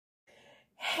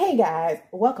Hey guys,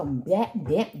 welcome back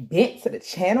to the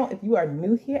channel. If you are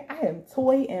new here, I am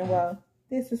Toy, and well,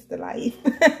 this is the life.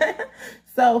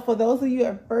 So for those of you who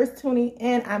are first tuning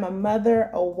in, I'm a mother,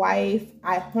 a wife,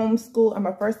 I homeschool, I'm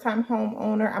a first-time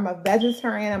homeowner, I'm a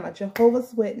vegetarian, I'm a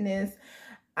Jehovah's Witness,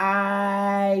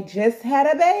 I just had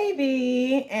a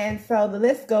baby, and so the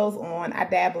list goes on. I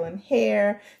dabble in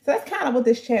hair. So that's kind of what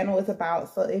this channel is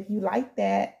about. So if you like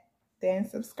that, then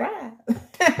subscribe.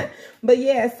 But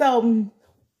yeah, so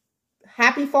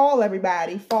happy fall,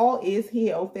 everybody. Fall is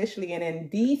here officially, and in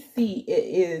DC, it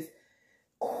is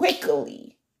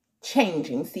quickly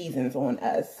changing seasons on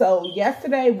us. So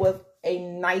yesterday was a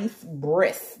nice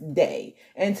brisk day,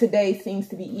 and today seems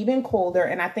to be even colder,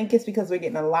 and I think it's because we're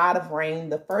getting a lot of rain.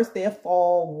 The first day of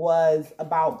fall was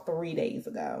about 3 days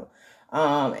ago.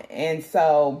 And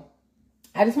so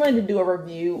I just wanted to do a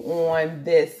review on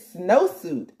this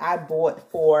snowsuit I bought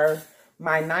for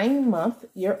my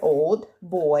 9-month-old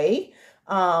boy.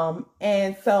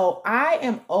 And so I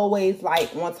am always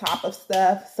like on top of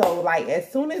stuff. So like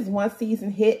as soon as one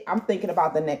season hit, I'm thinking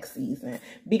about the next season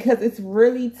because it's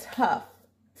really tough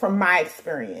from my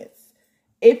experience.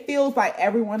 It feels like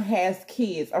everyone has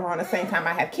kids around the same time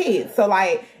I have kids. So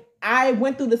like I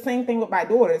went through the same thing with my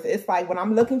daughters. It's like when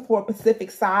I'm looking for a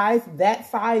specific size, that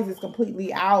size is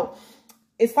completely out.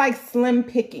 It's like slim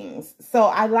pickings. So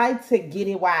I like to get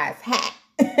it while it's hot.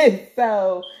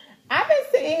 So I've been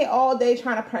sitting here all day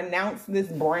trying to pronounce this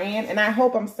brand, and I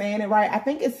hope I'm saying it right. I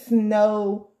think it's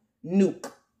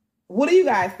Snonook. What do you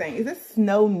guys think? Is it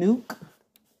Snonook?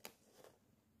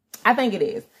 I think it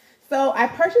is. So I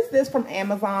purchased this from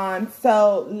Amazon.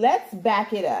 So let's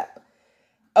back it up.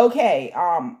 Okay,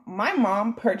 my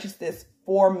mom purchased this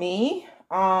for me.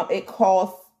 It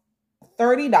cost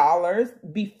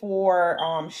 $30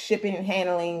 before shipping and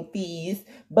handling fees,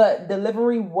 but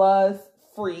delivery was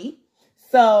free.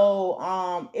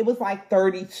 So it was like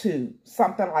 $32,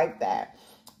 something like that.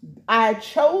 I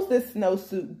chose this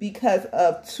snowsuit because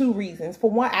of two reasons.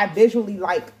 For one, I visually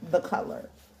like the color.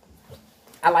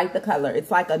 I like the color.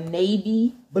 It's like a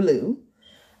navy blue.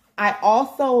 I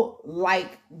also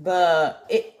like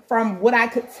from what I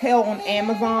could tell on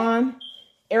Amazon,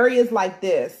 areas like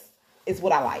this is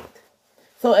what I liked.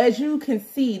 So as you can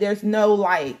see, there's no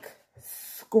like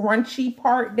scrunchy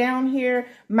part down here.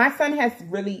 My son has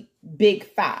really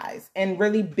big thighs and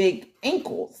really big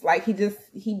ankles. Like he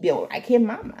built like his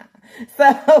mama.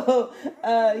 So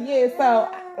yeah,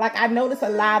 so like I noticed a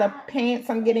lot of pants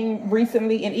I'm getting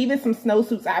recently, and even some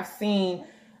snowsuits I've seen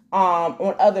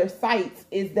on other sites,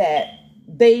 is that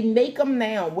they make them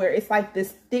now where it's like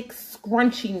this thick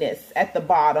scrunchiness at the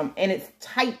bottom and it's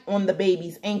tight on the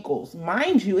baby's ankles.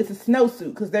 Mind you, it's a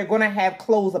snowsuit because they're going to have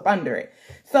clothes up under it.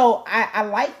 So I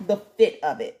like the fit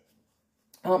of it.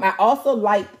 I also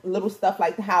like little stuff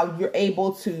like how you're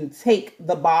able to take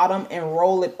the bottom and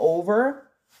roll it over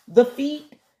the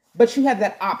feet, but you have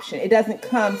that option. It doesn't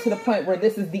come to the point where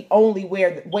this is the only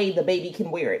way the baby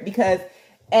can wear it, because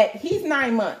he's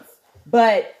 9 months.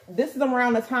 But this is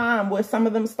around the time where some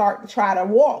of them start to try to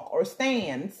walk or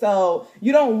stand. So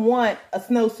you don't want a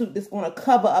snowsuit that's going to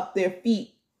cover up their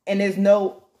feet and there's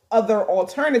no other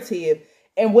alternative.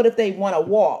 And what if they want to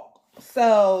walk?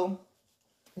 So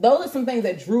those are some things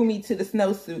that drew me to the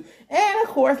snowsuit. And of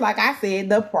course, like I said,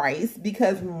 the price,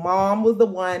 because mom was the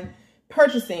one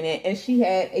purchasing it and she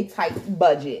had a tight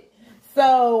budget.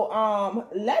 So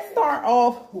let's start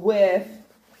off with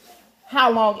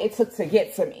how long it took to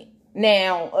get to me.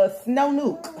 Now, a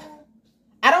Snonook,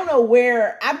 I don't know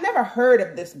where, I've never heard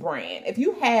of this brand. If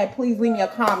you had, please leave me a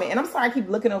comment. And I'm sorry I keep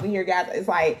looking over here, guys. It's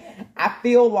like, I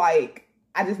feel like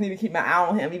I just need to keep my eye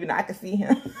on him, even though I can see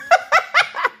him.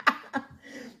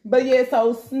 But yeah,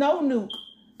 so Snonook,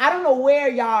 I don't know where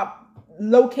y'all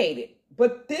located,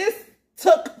 but this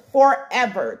took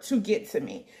forever to get to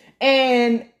me.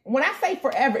 And when I say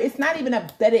forever, it's not even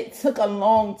that it took a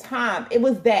long time. It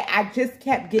was that I just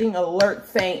kept getting alerts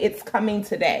saying it's coming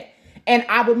today. And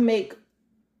I would make,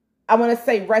 I want to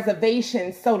say,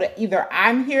 reservations so that either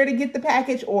I'm here to get the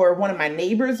package or one of my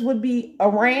neighbors would be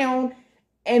around,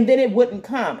 and then it wouldn't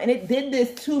come. And it did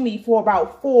this to me for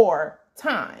about 4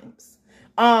 times.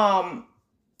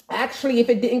 Actually, if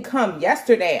it didn't come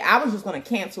yesterday, I was just going to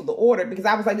cancel the order because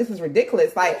I was like, this is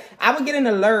ridiculous. Like, I would get an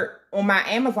alert on my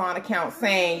Amazon account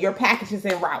saying your package is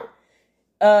en route.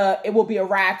 It will be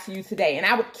arrived to you today. And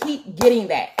I would keep getting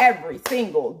that every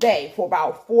single day for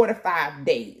about 4 to 5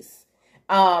 days.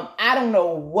 I don't know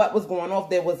what was going on. If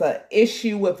there was an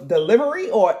issue with delivery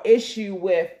or issue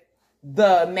with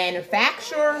the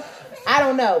manufacturer. I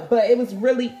don't know, but it was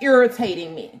really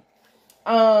irritating me.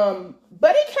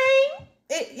 But it came.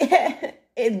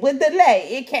 With delay,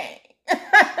 it came.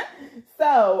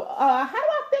 So, how do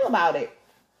I feel about it?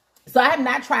 So I have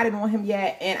not tried it on him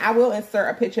yet, and I will insert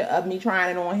a picture of me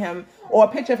trying it on him, or a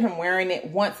picture of him wearing it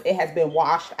once it has been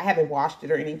washed. I haven't washed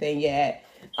it or anything yet.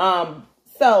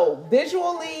 So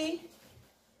visually,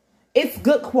 it's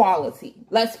good quality.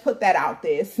 Let's put that out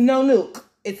there. Snonook,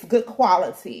 it's good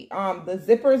quality. The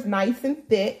zipper is nice and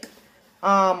thick.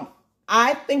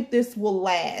 I think this will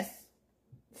last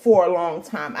for a long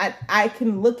time. I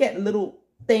can look at little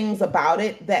things about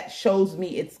it that shows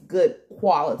me it's good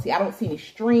quality. I don't see any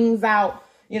strings out.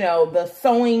 You know, the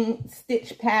sewing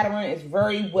stitch pattern is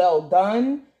very well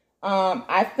done.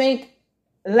 I think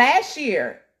last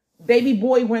year, baby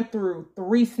boy went through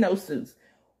 3 snowsuits.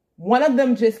 One of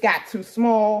them just got too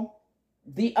small.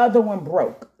 The other one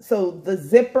broke. So the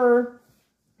zipper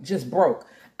just broke.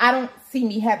 I don't see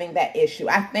me having that issue.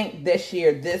 I think this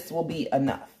year, this will be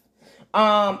enough.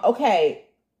 Okay.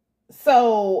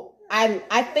 So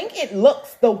I think it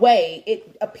looks the way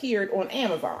it appeared on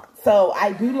Amazon. So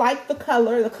I do like the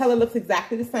color. The color looks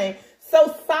exactly the same.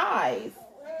 So size,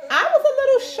 I was a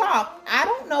little shocked. I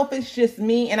don't know if it's just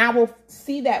me, and I will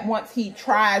see that once he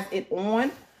tries it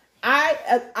on.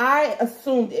 I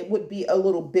assumed it would be a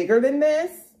little bigger than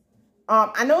this.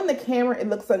 I know in the camera it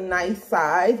looks a nice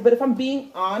size, but if I'm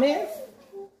being honest,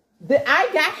 I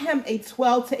got him a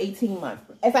 12 to 18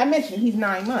 months. As I mentioned, he's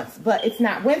 9 months, but it's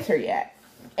not winter yet.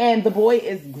 And the boy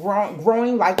is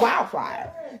growing like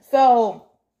wildfire. So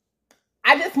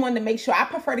I just wanted to make sure. I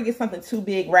prefer to get something too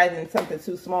big rather than something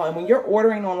too small. And when you're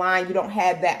ordering online, you don't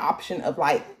have that option of,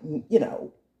 like, you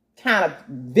know, kind of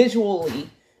visually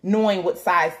knowing what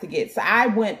size to get. So I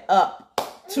went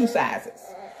up 2 sizes.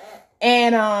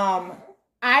 And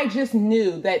I just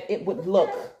knew that it would look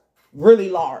really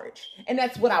large. And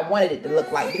that's what I wanted it to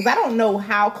look like. Because I don't know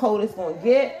how cold it's going to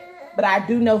get. But I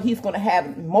do know he's going to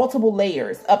have multiple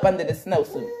layers up under the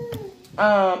snowsuit.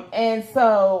 And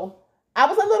so I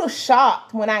was a little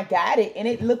shocked when I got it. And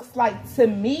it looks like, to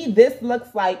me, this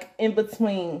looks like in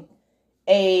between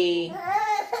a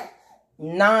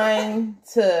 9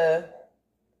 to,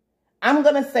 I'm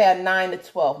going to say a 9 to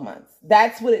 12 months.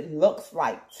 That's what it looks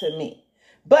like to me.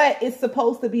 But it's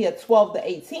supposed to be a 12 to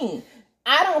 18.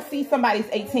 I don't see somebody's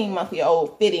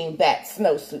 18-month-old fitting that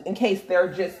snowsuit in case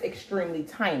they're just extremely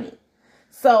tiny.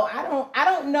 So I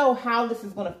don't know how this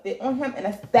is going to fit on him. And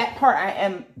that's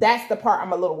the part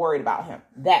I'm a little worried about him.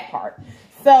 That part.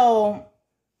 So,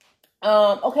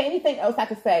 okay, anything else I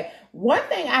could say? One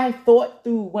thing I thought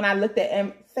through when I looked at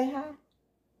him, say hi.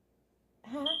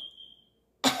 Hi.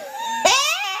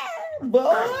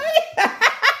 Boy.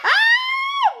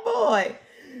 Boy.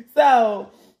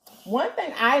 So, one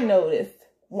thing I noticed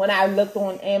when I looked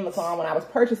on Amazon when I was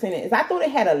purchasing it is I thought it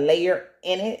had a layer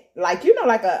in it. Like, you know,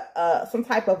 like some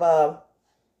type of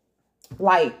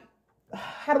like,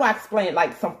 how do I explain it?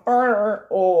 Like some fur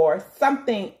or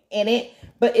something in it,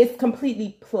 but it's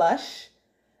completely plush.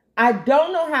 I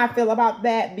don't know how I feel about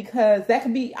that because that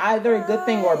could be either a good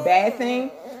thing or a bad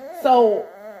thing. So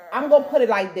I'm going to put it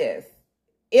like this.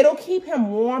 It'll keep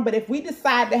him warm, but if we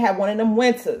decide to have one of them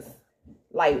winters,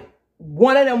 like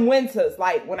when I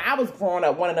was growing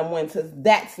up, one of them winters,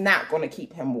 that's not going to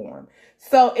keep him warm.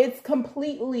 So it's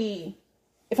completely,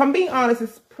 if I'm being honest,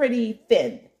 it's pretty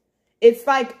thin. It's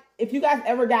like, if you guys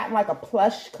ever gotten like a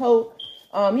plush coat,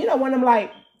 you know, one of them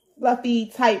like fluffy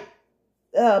type,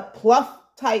 pluff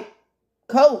type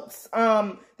coats,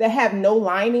 that have no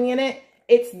lining in it.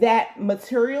 It's that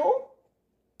material.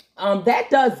 That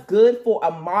does good for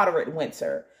a moderate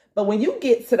winter. But when you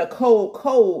get to the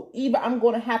cold, either I'm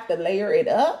going to have to layer it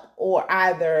up or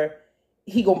either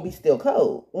he going to be still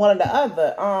cold. One or the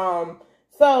other.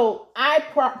 So I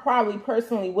probably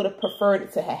personally would have preferred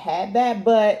it to have had that.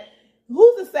 But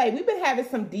who's to say? We've been having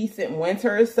some decent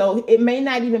winters, so it may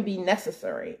not even be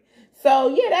necessary. So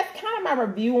yeah, that's kind of my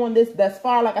review on this thus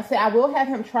far. Like I said, I will have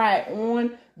him try it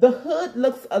on. The hood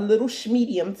looks a little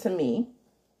medium to me.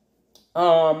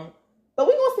 But we're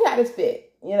going to see how this fits.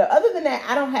 You know, other than that,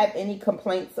 I don't have any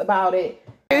complaints about it.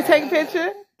 Can you take a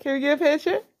picture? Can we get a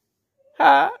picture?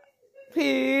 Huh?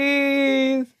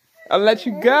 Please. I'll let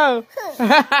you go.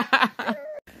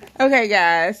 Okay,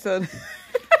 guys. So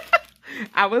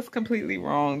I was completely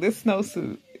wrong. This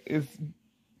snowsuit is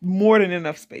more than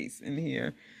enough space in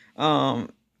here.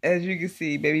 As you can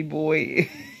see, baby boy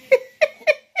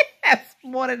has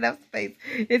more than enough space.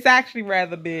 It's actually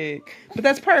rather big, but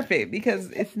that's perfect because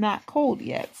it's not cold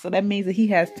yet. So that means that he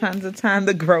has tons of time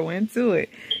to grow into it.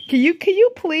 Can you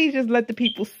please just let the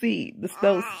people see the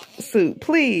snowsuit?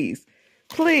 Please.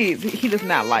 Please. He does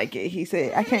not like it. He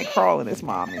said, I can't crawl in this,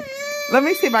 mommy. Let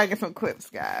me see if I can get some clips,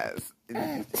 guys.